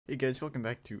Hey guys, welcome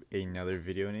back to another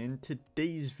video, and in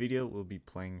today's video we'll be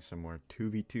playing some more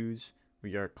 2v2s.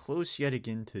 We are close yet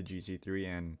again to GC3,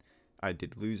 and I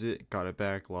did lose it, got it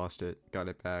back, lost it, got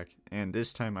it back, and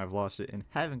this time I've lost it and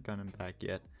haven't gotten it back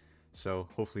yet. So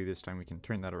hopefully this time we can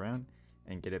turn that around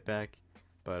and get it back.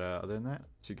 But other than that,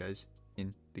 see you guys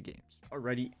in the games.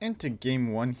 Alrighty, into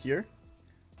game 1 here.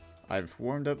 I've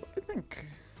warmed up, I think,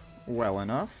 well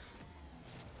enough.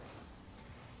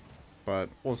 But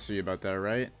we'll see about that,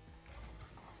 right?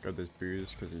 Got this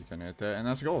boost because he's gonna hit that, and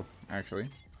that's a goal, actually.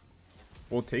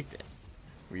 We'll take that.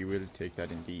 We will take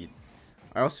that indeed.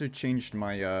 I also changed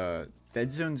my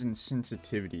dead zones and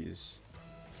sensitivities.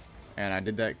 And I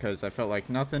did that because I felt like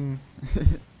nothing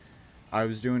I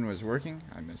was doing was working.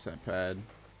 I missed that pad.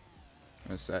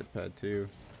 Missed that pad too.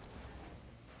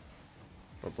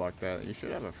 But block that. You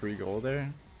should have a free goal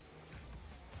there.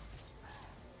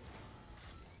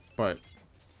 But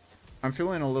I'm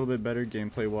feeling a little bit better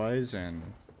gameplay wise, and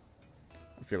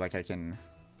I feel like I can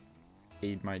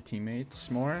aid my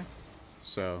teammates more,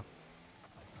 so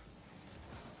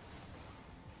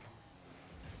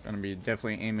gonna be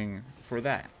definitely aiming for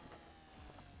that.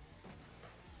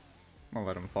 I'm gonna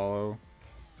let him follow.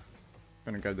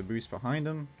 Gonna grab the boost behind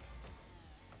him,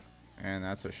 and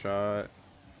that's a shot.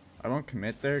 I won't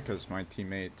commit there because my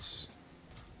teammates,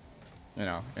 you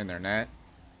know, in their net,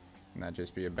 and that'd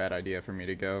just be a bad idea for me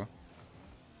to go.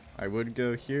 I would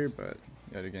go here, but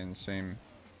yet again, same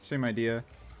idea.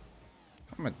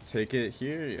 I'm gonna take it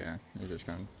here. Yeah, you're just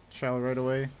gonna shallow right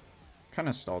away. Kind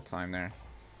of stall time there.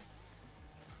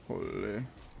 Holy.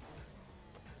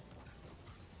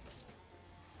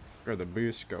 Grab the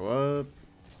boost, go up.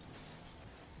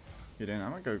 Get in. I'm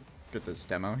gonna go get this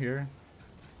demo here.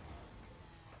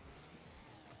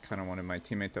 Kind of wanted my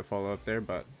teammate to follow up there,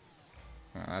 but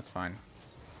that's fine.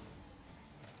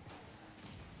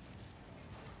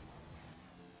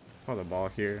 Follow the ball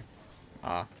here.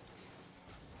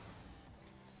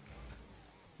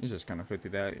 He's just gonna fit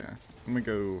through that, yeah. I'm gonna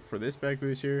go for this back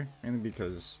boost here, mainly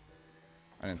because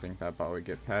I didn't think that ball would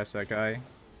get past that guy.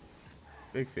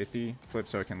 Big 50, flip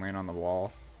so I can land on the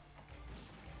wall.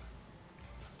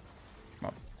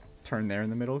 I'll turn there in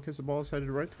the middle because the ball is headed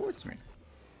right towards me.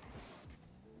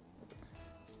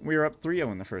 We are up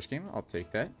 3-0 in the first game. I'll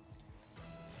take that.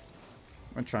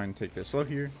 I'm gonna try and take this slow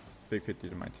here. Big 50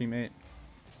 to my teammate.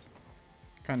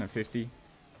 Kind of 50.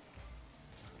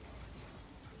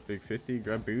 Big 50,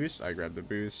 grab boost. I grab the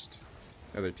boost.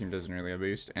 The other team doesn't really have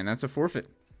boost, and that's a forfeit.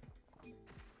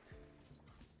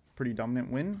 Pretty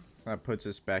dominant win. That puts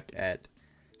us back at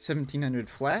 1700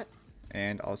 flat,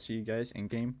 and I'll see you guys in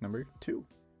game number 2.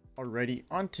 Alrighty,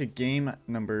 on to game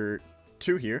number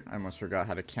 2 here. I almost forgot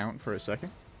how to count for a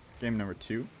second. Game number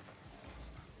 2.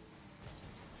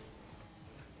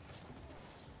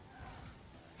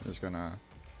 Just gonna...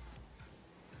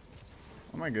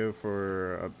 I might go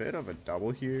for a bit of a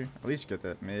double here. At least get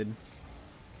that mid.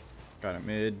 Got it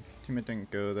mid. Teammate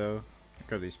didn't go though.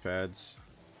 Grab these pads.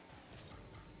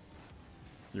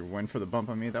 You went for the bump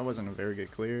on me. That wasn't a very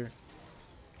good clear.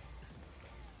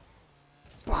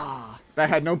 Bah! That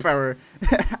had no power.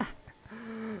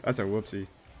 That's a whoopsie.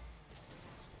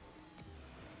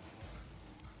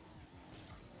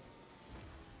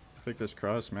 Take this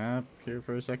cross map here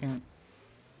for a second.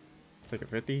 Take a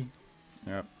 50.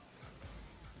 Yep.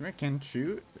 I can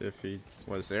shoot if he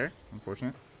was there.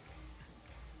 Unfortunate.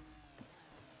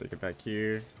 Take it back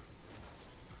here.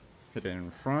 Hit it in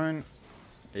front.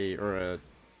 Or a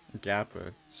gap,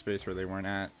 a space where they weren't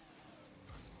at.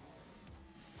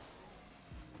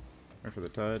 Wait for the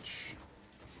touch.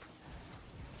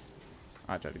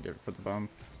 I tried to get it for the bump.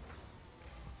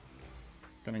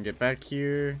 Gonna get back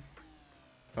here.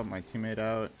 Help my teammate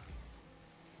out.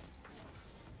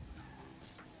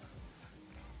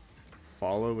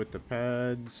 Follow with the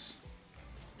pads.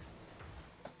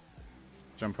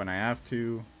 Jump when I have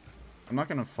to. I'm not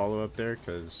gonna follow up there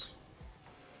because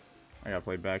I gotta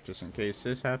play back just in case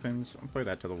this happens. I'll play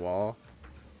that to the wall.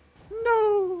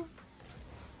 No!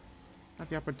 Not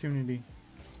the opportunity.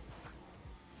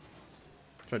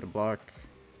 Tried to block.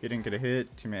 He didn't get a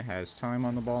hit. Teammate has time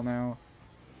on the ball now.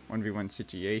 1v1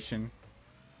 situation.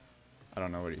 I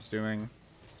don't know what he's doing.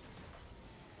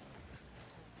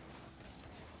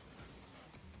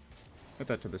 Put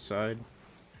that to the side.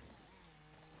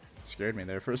 It scared me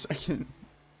there for a second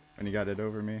when he got it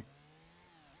over me.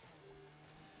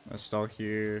 Let's stall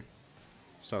here.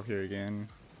 Stall here again.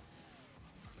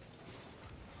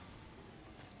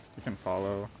 We can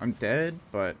follow. I'm dead,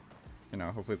 but you know,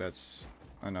 hopefully that's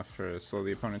enough to slow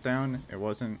the opponent down. It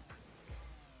wasn't.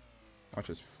 Watch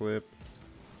his flip.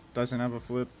 Doesn't have a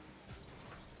flip.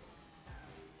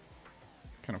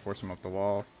 Kind of force him up the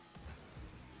wall.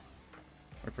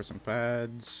 Look for some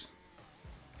pads.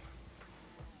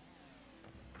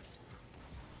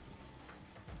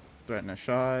 Threaten a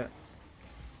shot.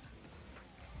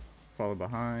 Follow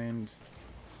behind.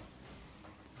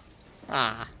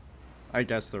 Ah! I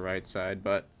guess the right side,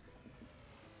 but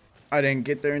I didn't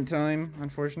get there in time,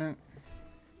 unfortunate.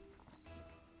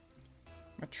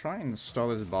 I'm gonna try and stall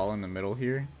this ball in the middle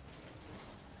here.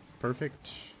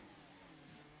 Perfect.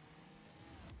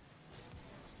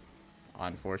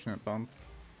 Unfortunate bump.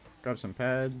 Grab some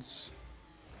pads.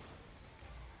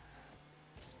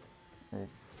 Oh.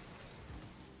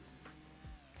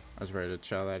 I was ready to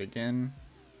chow that again.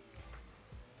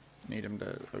 Need him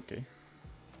to... okay.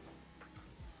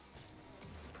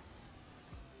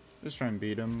 Just try and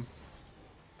beat him.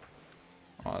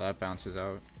 Oh, that bounces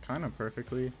out kind of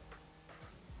perfectly.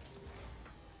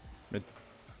 Mid.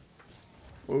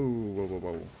 Whoa, whoa, whoa,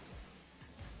 whoa.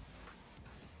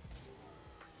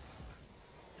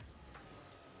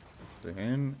 To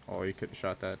him. Oh, he could have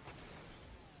shot that.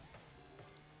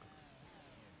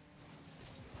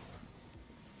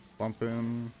 Bump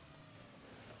him.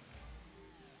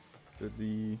 Did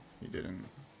he didn't.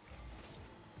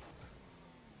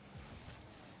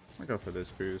 I'll go for this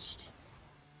boost.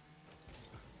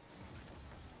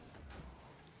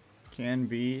 Can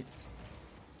beat.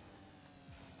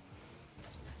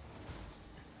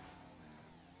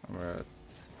 I'm a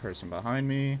person behind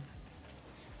me.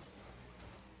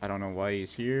 I don't know why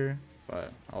he's here,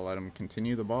 but I'll let him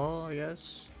continue the ball, I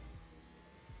guess.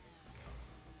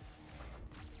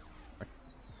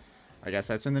 I guess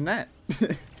that's in the net.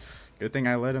 Good thing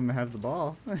I let him have the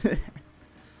ball.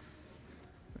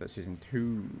 The season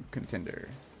 2 contender.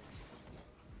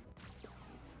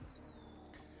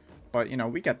 But, you know,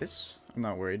 we got this. I'm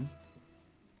not worried.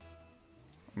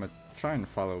 I'm gonna try and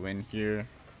follow in here.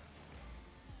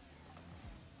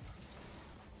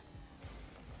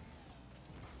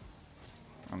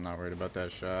 I'm not worried about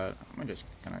that shot. I'm just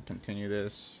gonna continue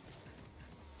this.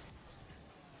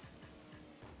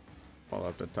 Follow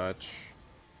up the touch.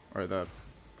 Or the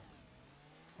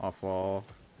off wall.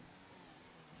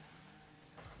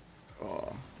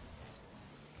 Oh.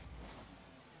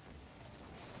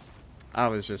 That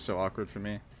was just so awkward for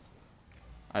me.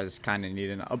 I just kind of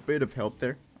needed a bit of help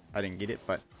there. I didn't get it,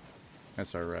 but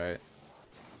that's alright.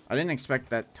 I didn't expect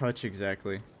that touch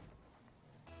exactly.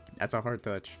 That's a hard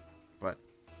touch, but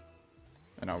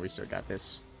you know, we still got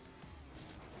this.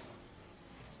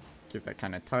 Keep that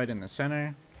kind of tight in the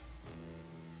center.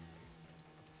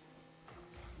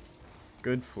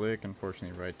 Good flick,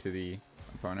 unfortunately right to the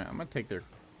opponent. I'm gonna take their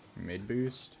mid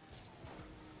boost.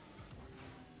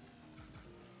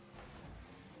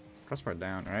 Crossbar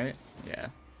down, right? Yeah.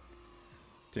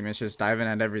 Teammate's just diving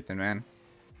at everything, man.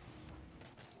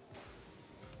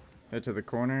 Hit to the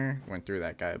corner. Went through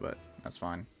that guy, but that's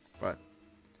fine. But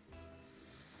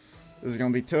this is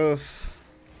gonna be tough.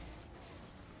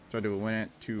 Try to win it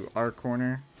to our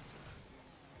corner.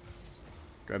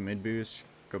 Grab mid boost.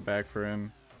 Go back for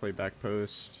him. Play back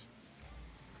post.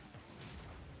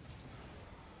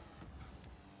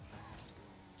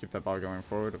 Keep that ball going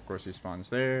forward. Of course he spawns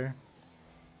there.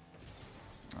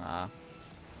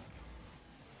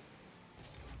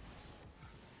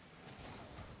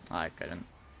 I couldn't.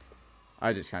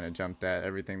 I just kind of jumped at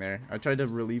everything there. I tried to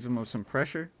relieve him of some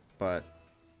pressure, but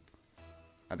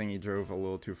I think he drove a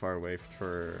little too far away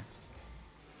for...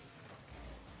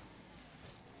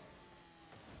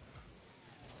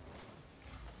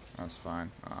 That's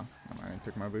fine. I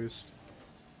took my boost.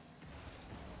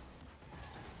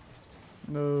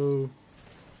 No.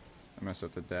 I messed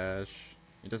up the dash.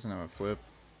 He doesn't have a flip.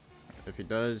 If he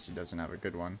does, he doesn't have a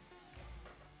good one.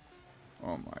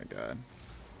 Oh my god.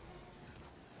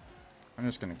 I'm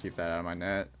just gonna keep that out of my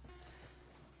net.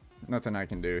 Nothing I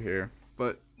can do here.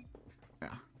 But,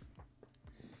 yeah.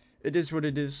 It is what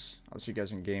it is. I'll see you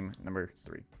guys in game number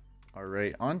 3.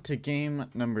 Alright, on to game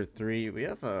number 3. We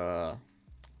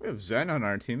have Zen on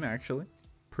our team, actually.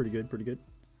 Pretty good, pretty good.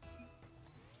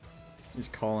 He's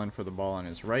calling for the ball on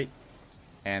his right.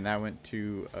 And that went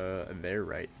to their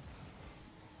right.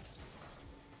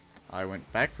 I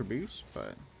went back for boost,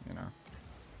 but, you know.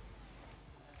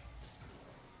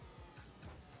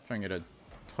 Trying to get a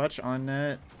touch on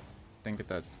net. Didn't get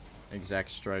that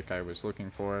exact strike I was looking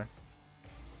for.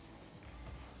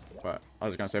 But, I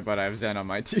was going to say, but I have Zen on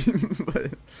my team.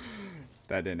 But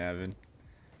that didn't happen.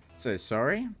 Say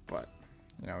sorry, but,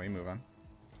 you know, we move on.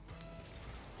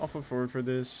 I'll flip forward for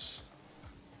this.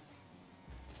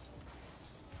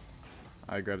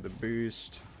 I grab the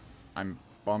boost. I'm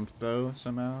bumped though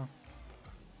somehow.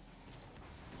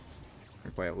 We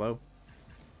play it low.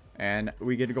 And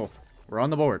we get a goal. We're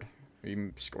on the board.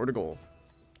 We scored a goal.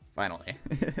 Finally.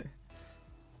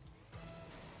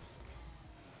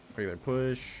 Regular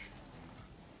push.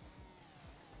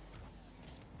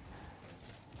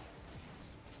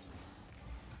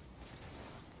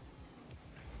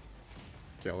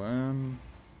 Kill him.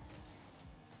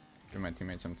 Give my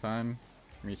teammate some time.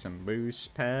 Give me some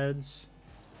boost pads.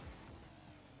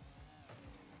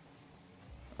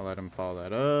 I'll let him follow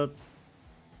that up.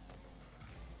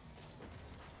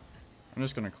 I'm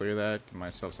just gonna clear that, give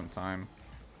myself some time.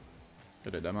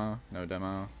 Get a demo, no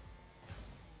demo.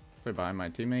 Play behind my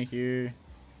teammate here.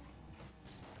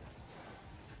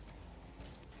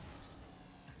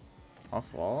 Off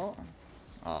wall?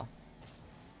 Ah.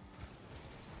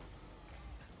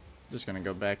 Just gonna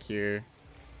go back here.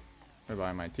 Play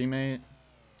behind my teammate.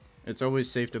 It's always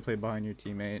safe to play behind your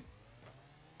teammate.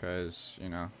 Because, you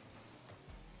know,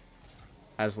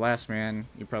 as last man,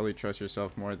 you probably trust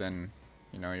yourself more than,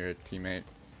 you know, your teammate.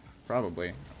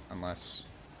 Probably. Unless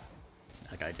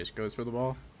that guy just goes for the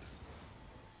ball.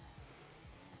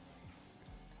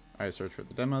 I search for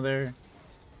the demo there.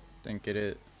 Didn't get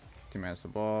it. Teammate has the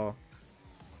ball.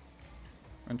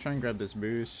 I'm trying to grab this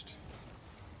boost.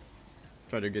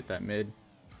 Try to get that mid.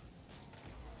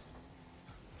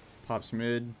 Pops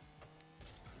mid.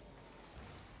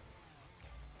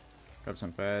 Grab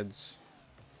some pads.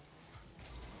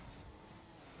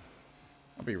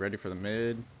 I'll be ready for the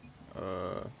mid.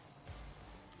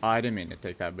 I didn't mean to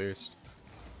take that boost.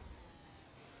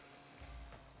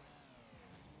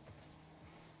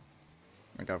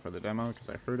 Look out for the demo because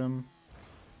I hurt him.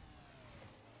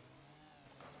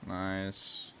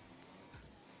 Nice.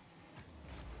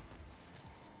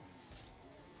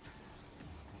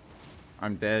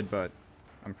 I'm dead, but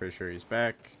I'm pretty sure he's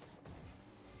back.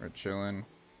 We're chilling.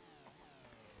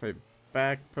 Play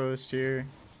back post here.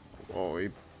 Oh, he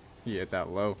hit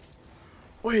that low.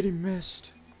 Wait, he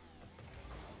missed.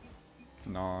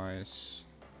 Nice.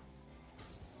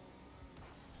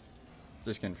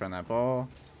 Just get in front of that ball.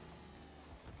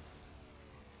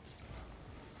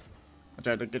 I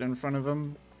tried to get in front of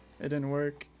him. It didn't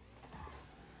work.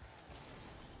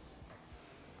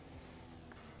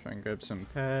 Try and grab some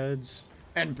pads.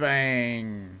 And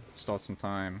bang! Stall some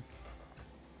time.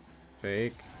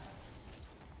 Fake.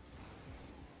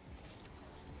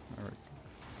 Alright.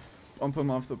 Bump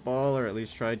him off the ball, or at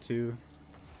least try to.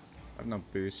 I have no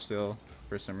boost still,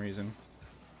 for some reason.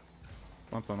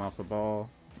 Bump him off the ball.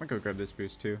 I'm gonna go grab this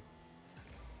boost too.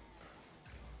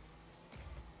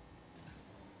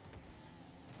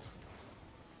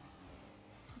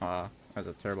 That was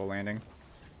a terrible landing.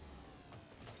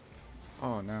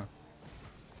 Oh no.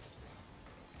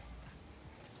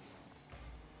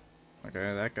 Okay,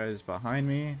 that guy's behind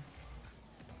me.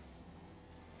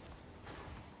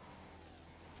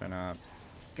 Trying to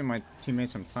give my teammate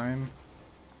some time.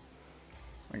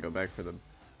 I go back for the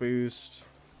boost.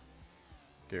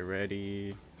 Get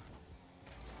ready.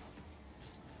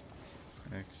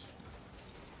 X.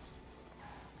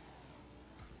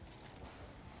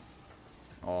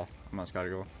 Oh, I almost gotta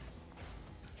go.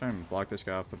 Try and block this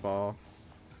guy off the ball.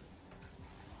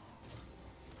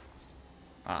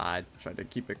 I tried to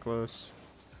keep it close.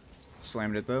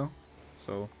 Slammed it though.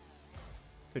 So,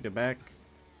 take it back.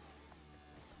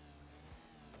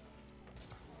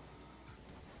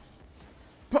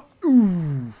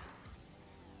 Ooh.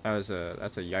 That's a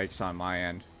yikes on my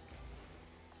end.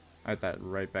 I hit that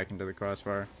right back into the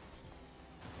crossbar.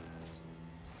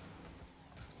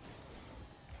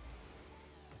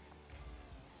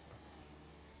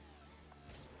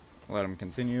 Let him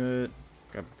continue it.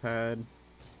 Grab a pad.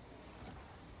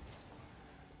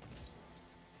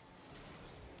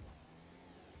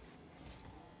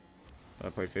 Did I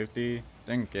play 50?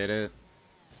 Didn't get it.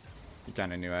 He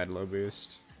kind of knew I had low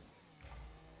boost.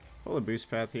 Pull a boost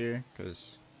path here,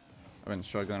 because I've been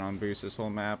struggling on boost this whole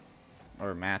map.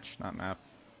 Or match, not map.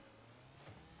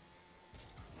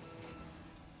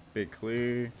 Big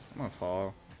clear. I'm gonna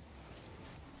fall.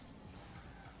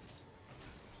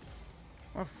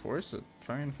 I'll force it.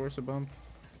 Try and force a bump.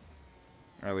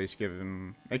 Or at least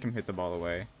make him hit the ball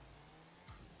away.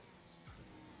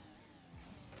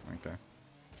 Okay.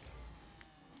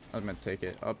 I was meant to take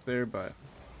it up there, but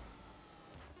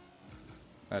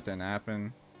that didn't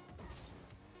happen.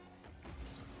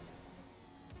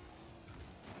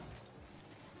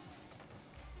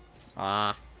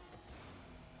 Ah.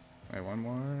 Wait, one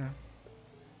more.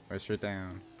 Wait, straight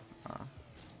down. Ah.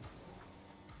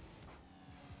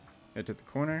 Get to the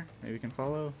corner. Maybe you can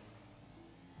follow.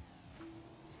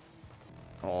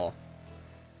 Oh.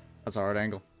 That's a hard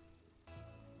angle.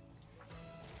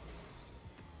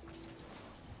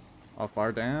 Off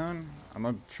bar down. I'm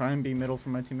gonna try and be middle for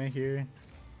my teammate here.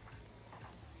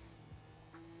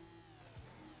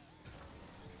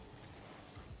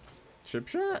 Chip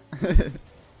shot?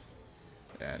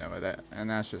 Yeah, I know about that. And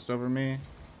that's just over me.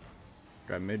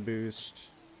 Got mid boost.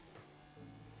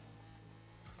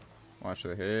 Watch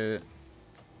the hit.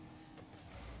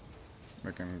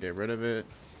 We can get rid of it.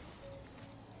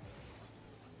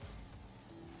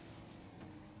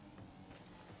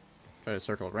 Try to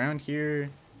circle around here.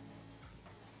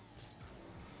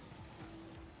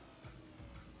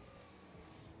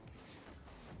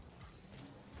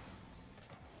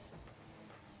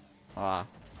 Ah,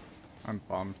 I'm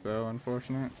bummed though,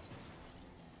 unfortunate.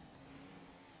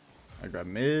 I grab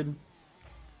mid.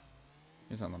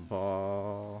 He's on the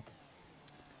ball.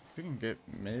 If we can get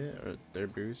mid or their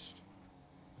boost.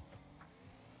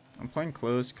 I'm playing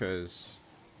close because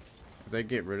if they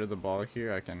get rid of the ball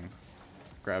here, I can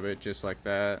grab it just like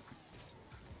that.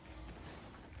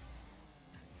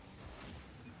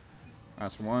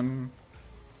 That's one.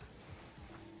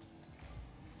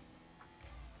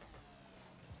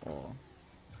 Oh.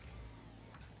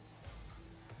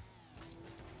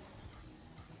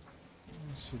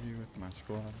 City with my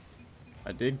squad.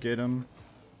 I did get him.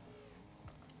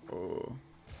 Oh.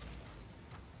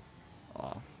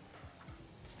 Ah.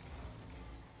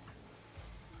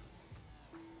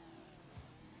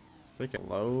 Take it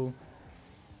low.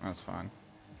 That's fine.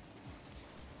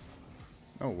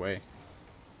 No way.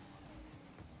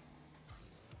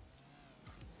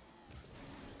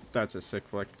 That's a sick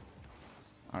flick.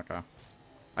 Okay.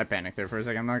 I panicked there for a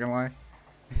second, I'm not gonna lie.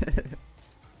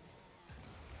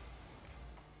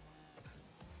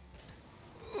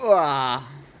 Ah.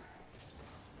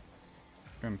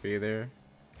 Couldn't be there.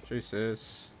 Chase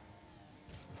this.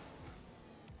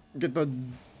 Get the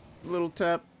little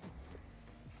tap.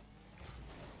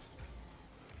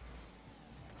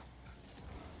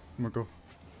 I'm gonna go.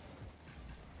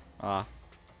 Ah.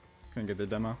 Couldn't get the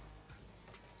demo.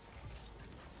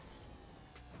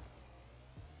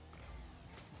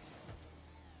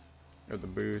 Got the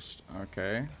boost.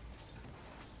 Okay.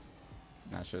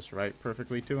 That's just right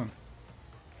perfectly to him.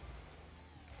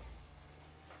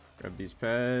 Grab these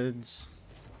pads.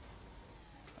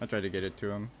 I tried to get it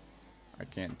to him. I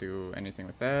can't do anything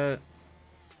with that.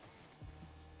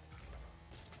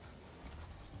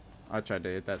 I tried to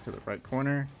hit that to the right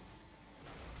corner.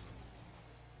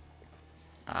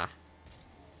 Ah.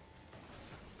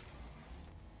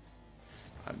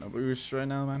 I have no boost right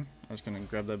now, man. I was gonna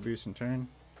grab that boost and turn.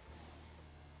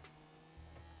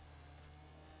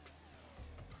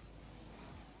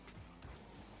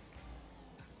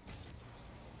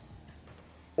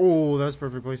 Oh, that's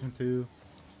perfect placement too.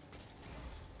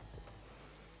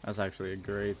 That's actually a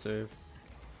great save.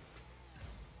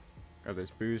 Got this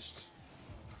boost.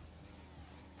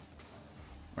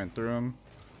 Went through him.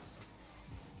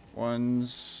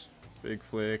 Ones. Big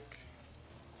flick.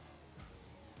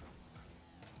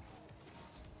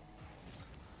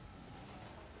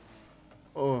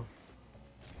 Oh.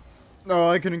 No,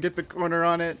 I couldn't get the corner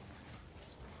on it.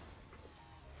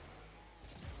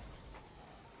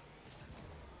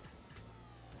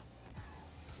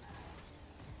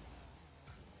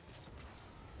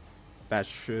 That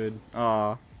should.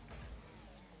 Aw.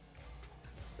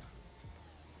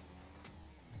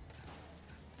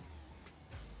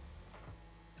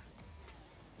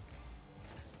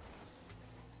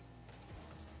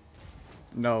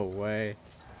 No way.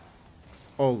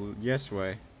 Oh, yes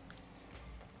way.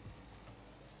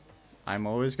 I'm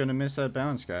always gonna miss that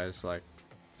bounce, guys. Like.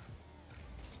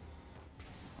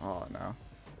 Oh, no.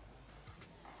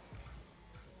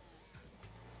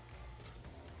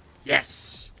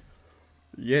 Yes!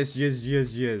 Yes, yes,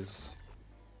 yes, yes.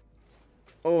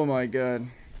 Oh my god.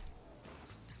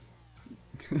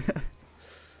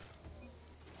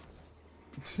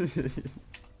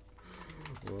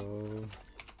 Whoa.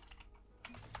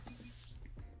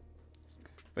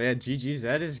 But yeah, GG's.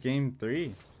 That is game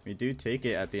 3. We do take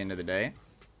it at the end of the day.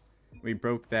 We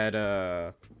broke that,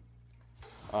 I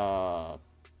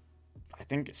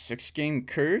think 6-game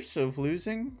curse of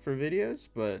losing for videos,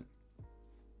 but...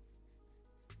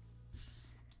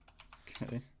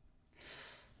 Okay.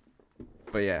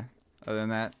 But yeah, other than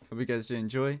that, hope you guys did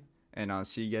enjoy, and I'll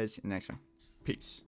see you guys next time. Peace.